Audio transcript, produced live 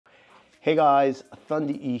Hey guys,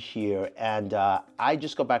 Thunder E here, and I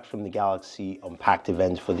just got back from the Galaxy Unpacked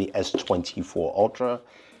event for the S24 Ultra.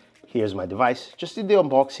 Here's my device, just did the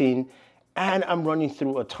unboxing, and I'm running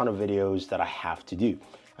through a ton of videos that I have to do.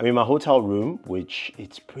 I'm in my hotel room, which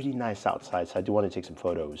it's pretty nice outside, so I do want to take some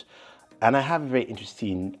photos. And I have a very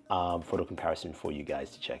interesting photo comparison for you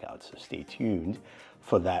guys to check out, so stay tuned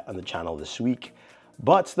for that on the channel this week.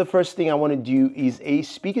 But the first thing I want to do is a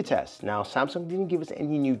speaker test. Now, Samsung didn't give us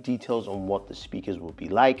any new details on what the speakers will be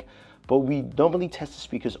like, but we normally test the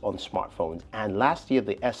speakers on smartphones. And last year,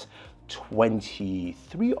 the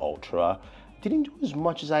S23 Ultra didn't do as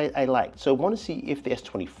much as I liked. So I want to see if the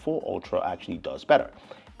S24 Ultra actually does better.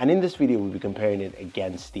 And in this video, we'll be comparing it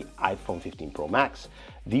against the iPhone 15 Pro Max,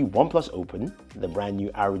 the OnePlus Open, the brand new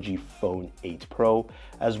ROG Phone 8 Pro,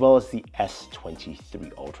 as well as the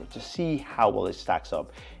S23 Ultra to see how well it stacks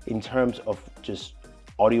up in terms of just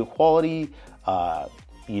audio quality,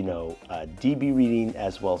 dB reading,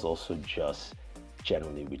 as well as also just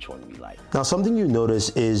generally which one we like. Now, something you notice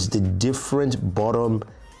is the different bottom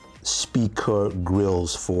speaker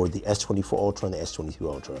grills for the S24 Ultra and the S23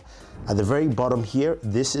 Ultra. At the very bottom here,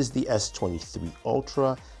 this is the S23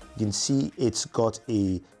 Ultra. You can see it's got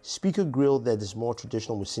a speaker grill that is more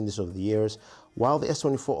traditional. We've seen this over the years, while the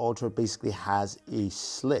S24 Ultra basically has a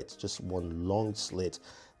slit, just one long slit.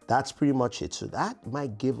 That's pretty much it. So that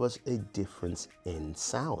might give us a difference in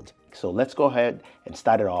sound. So let's go ahead and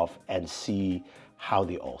start it off and see how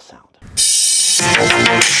they all sound.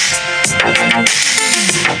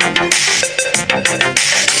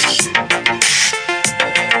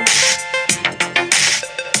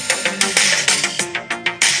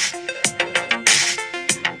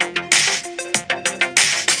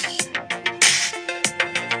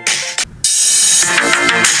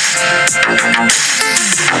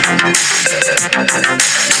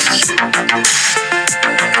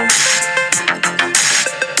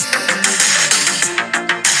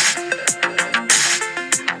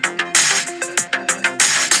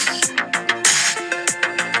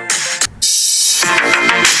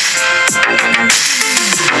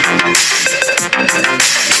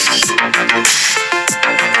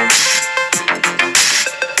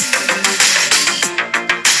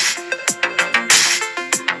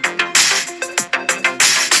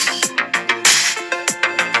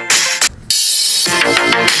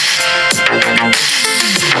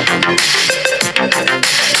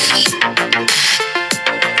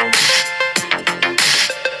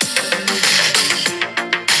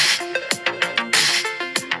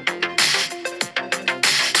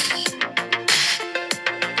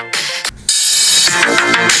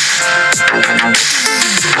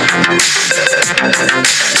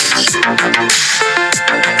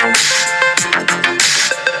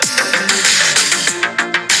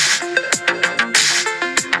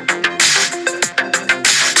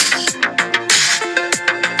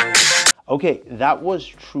 Okay, that was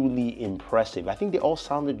truly impressive. I think they all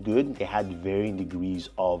sounded good. They had varying degrees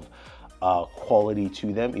of quality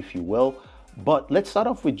to them, if you will. But let's start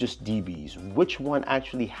off with just dBs. Which one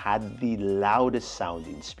actually had the loudest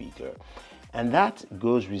sounding speaker? And that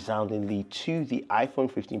goes resoundingly to the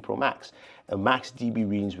iPhone 15 Pro Max. The max dB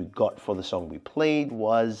readings we got for the song we played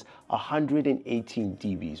was 118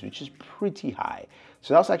 dBs, which is pretty high.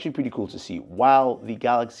 So that's actually pretty cool to see. While the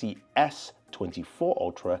Galaxy S24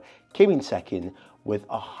 Ultra came in second with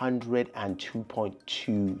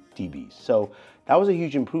 102.2 dBs. So that was a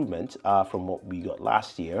huge improvement from what we got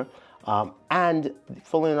last year. And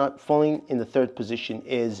falling in the third position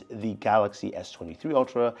is the Galaxy S23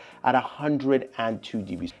 Ultra at 102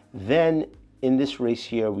 dBs. Then in this race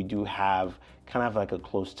here, we do have kind of like a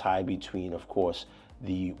close tie between, of course,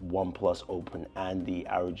 the OnePlus Open and the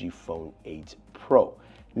ROG Phone 8 Pro.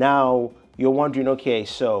 Now, you're wondering, okay,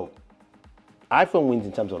 so iPhone wins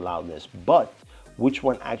in terms of loudness, but which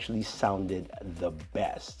one actually sounded the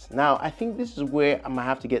best? Now, I think this is where I'm gonna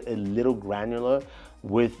have to get a little granular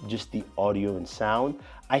with just the audio and sound.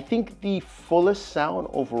 I think the fullest sound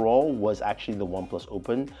overall was actually the OnePlus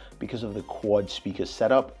Open because of the quad speaker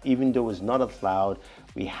setup. Even though it was not as loud,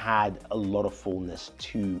 we had a lot of fullness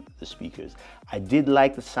to the speakers. I did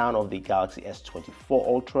like the sound of the Galaxy S24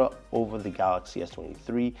 Ultra over the Galaxy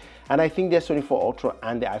S23, and I think the S24 Ultra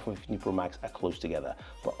and the iPhone 15 Pro Max are close together.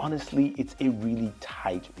 But honestly, it's a really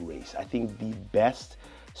tight race. I think the best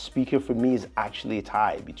speaker for me is actually a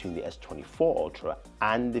tie between the S24 Ultra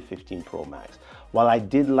and the 15 Pro Max. While I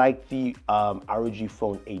did like the ROG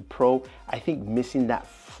Phone 8 Pro, I think missing that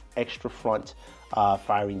extra front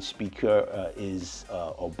firing speaker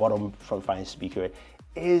or bottom front firing speaker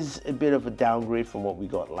is a bit of a downgrade from what we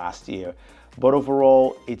got last year. But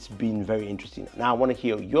overall, it's been very interesting. Now I want to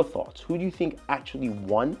hear your thoughts. Who do you think actually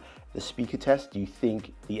won the speaker test? Do you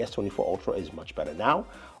think the S24 Ultra is much better now?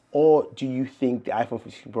 Or do you think the iPhone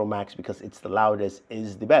 15 Pro Max, because it's the loudest,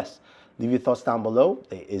 is the best? Leave your thoughts down below.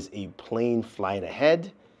 There is a plane flying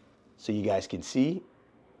ahead so you guys can see.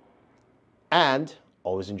 And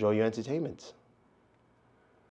always enjoy your entertainment.